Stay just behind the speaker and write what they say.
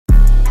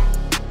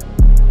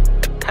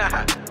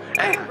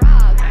Hey,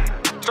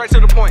 straight to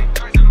the point.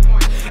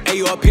 Hey,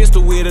 you a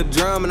pistol with a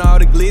drum and all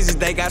the glizzies,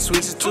 they got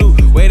switches too.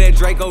 Where that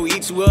Draco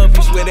eat you up,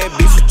 you swear that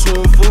bitch is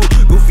chewing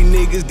food. Goofy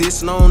niggas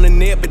dissing on the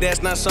net, but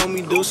that's not something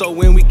we do. So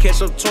when we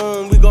catch up to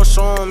him, we gon'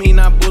 show him he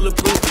not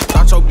bulletproof.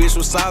 Thought your bitch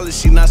was solid,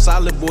 she not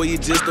solid, boy, you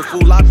just a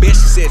fool. I bet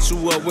she set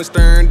you up when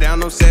staring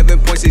down on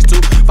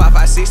 7.62.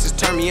 5.56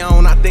 turn me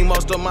on, I think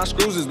most of my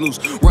screws is loose.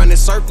 Running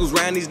circles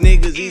round these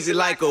niggas, easy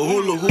like a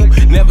hula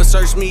hoop. Never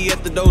search me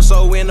at the door,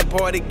 so when the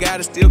party got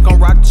it, still come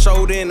rock the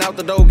shoulder and out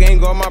the door. Gang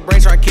go on my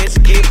brain, try to catch a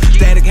kid.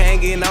 Static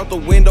hanging out the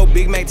window,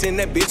 Big Mac 10,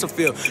 that bitch will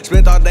feel.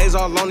 Spent all days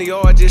all on the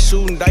yard, just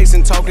shooting dice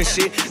and talking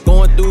shit.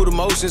 Going through the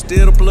motions,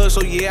 still the plug,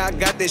 so yeah, I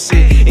got that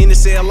shit. In the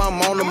cell,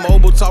 I'm on the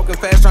mobile, talking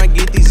fast, trying to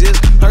get these hits.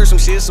 Heard some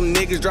shit, some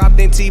niggas dropped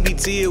in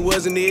TBT, it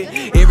wasn't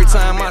it. Every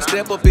time I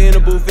step up in the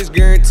booth, it's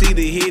guaranteed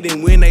to hit.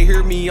 And when they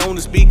hear me on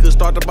the speaker,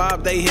 start to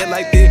bob they head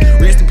like that.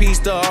 Rest in peace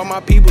to all my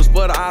peoples,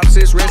 for the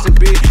opposites, rest in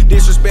peace.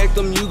 Disrespect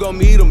them, you gon'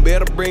 meet them,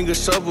 better bring a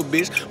shovel,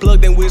 bitch.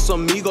 Plugged in with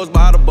some Migos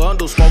by the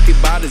bundle, smoke it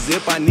by the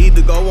zip. I need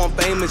to go on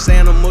famous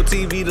animal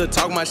TV to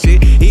talk my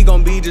shit. He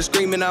gon' be just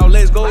screaming out,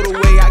 let's go the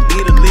way I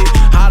get it lit.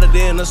 Hotter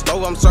than the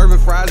stove, I'm serving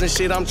fries and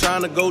shit, I'm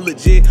trying to go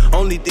legit.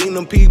 Only thing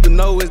them people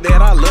know is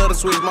that I love to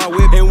switch my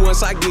whip. And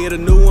once I get a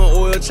new one,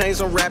 oil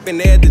change, I'm rapping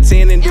at the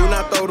 10. And do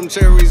not throw them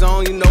cherries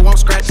on, you know I'm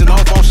scratching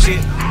off on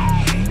shit.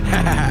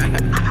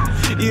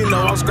 You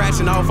know I'm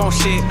scratching off on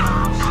shit.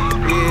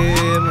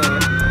 Yeah,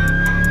 man.